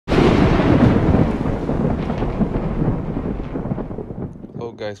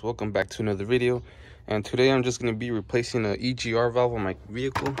Guys, welcome back to another video. And today I'm just going to be replacing an EGR valve on my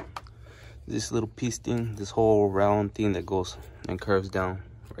vehicle. This little piece thing, this whole round thing that goes and curves down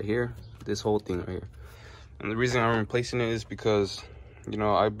right here, this whole thing right here. And the reason I'm replacing it is because, you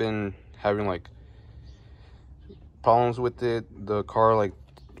know, I've been having like problems with it. The car like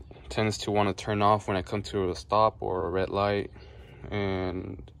tends to want to turn off when I come to a stop or a red light.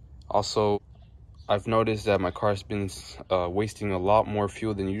 And also I've noticed that my car's been wasting a lot more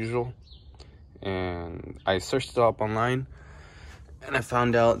fuel than usual. And I searched it up online and I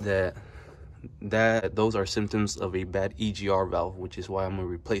found out that those are symptoms of a bad EGR valve, which is why I'm gonna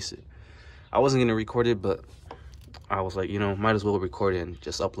replace it. I wasn't gonna record it, but I was like, you know, might as well record it and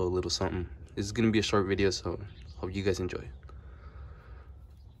just upload a little something. This is gonna be a short video, so hope you guys enjoy.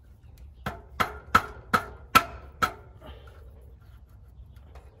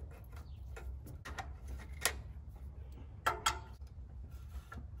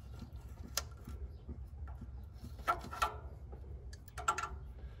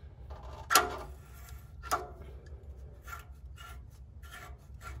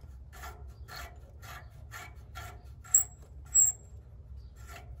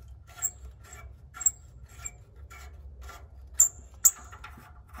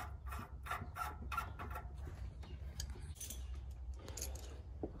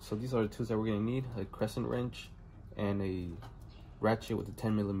 So these are the tools that we're gonna need: a crescent wrench and a ratchet with a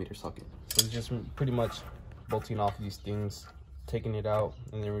 10mm socket. So it's just pretty much bolting off these things, taking it out,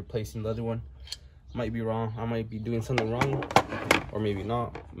 and then replacing the other one. Might be wrong, I might be doing something wrong, or maybe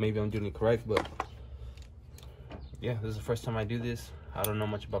not. Maybe I'm doing it correct, but yeah, this is the first time I do this. I don't know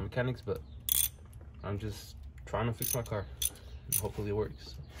much about mechanics, but I'm just trying to fix my car, and hopefully it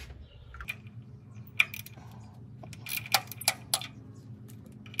works.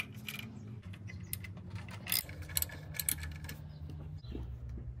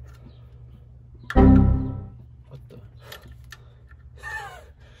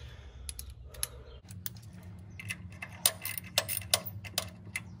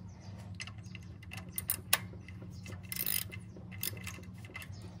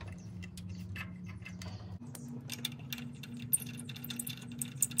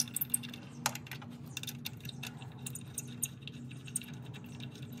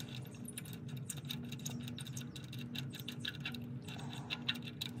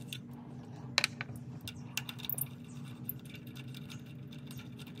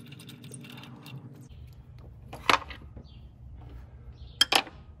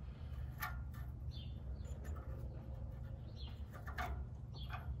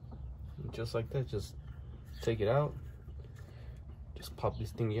 Just like that, just take it out, just pop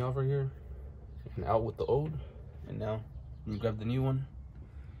this thingy over here and out with the old. And now you grab the new one,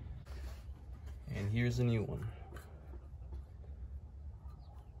 and here's the new one.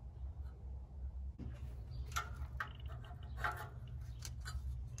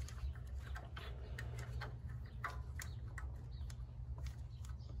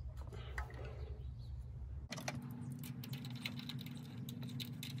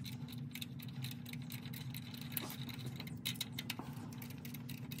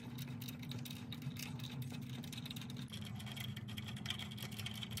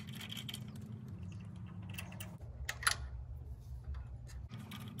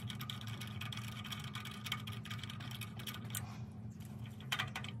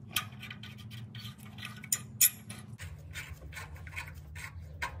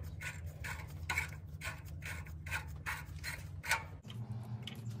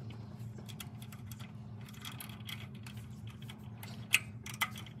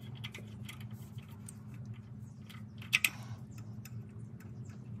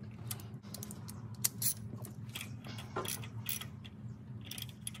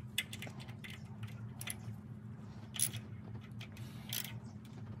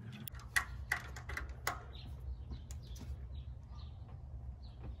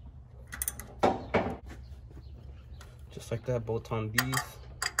 Just like that, bolt on these,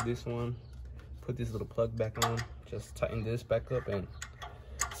 this one, put this little plug back on, just tighten this back up, and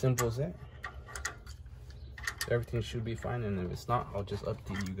simple as that. Everything should be fine, and if it's not, I'll just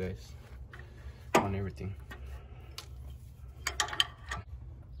update you guys on everything.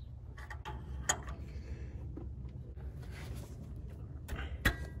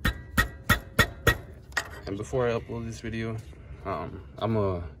 And before I upload this video, I'm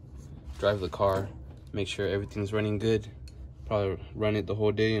gonna drive the car, make sure everything's running good, probably run it the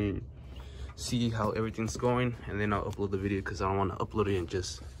whole day and see how everything's going, and then I'll upload the video, because I don't want to upload it and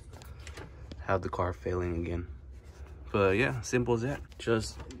just have the car failing again. But yeah, simple as that.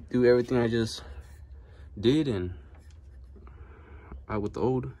 Just do everything I just did, and out with the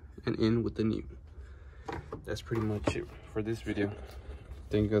old and in with the new. That's pretty much it for this video.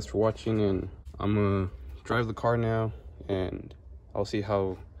 Thank you guys for watching, and I'm gonna drive the car now and I'll see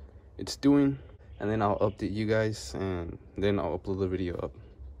how it's doing, and then I'll update you guys, and then I'll upload the video up.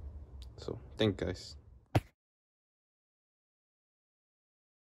 So thank you guys.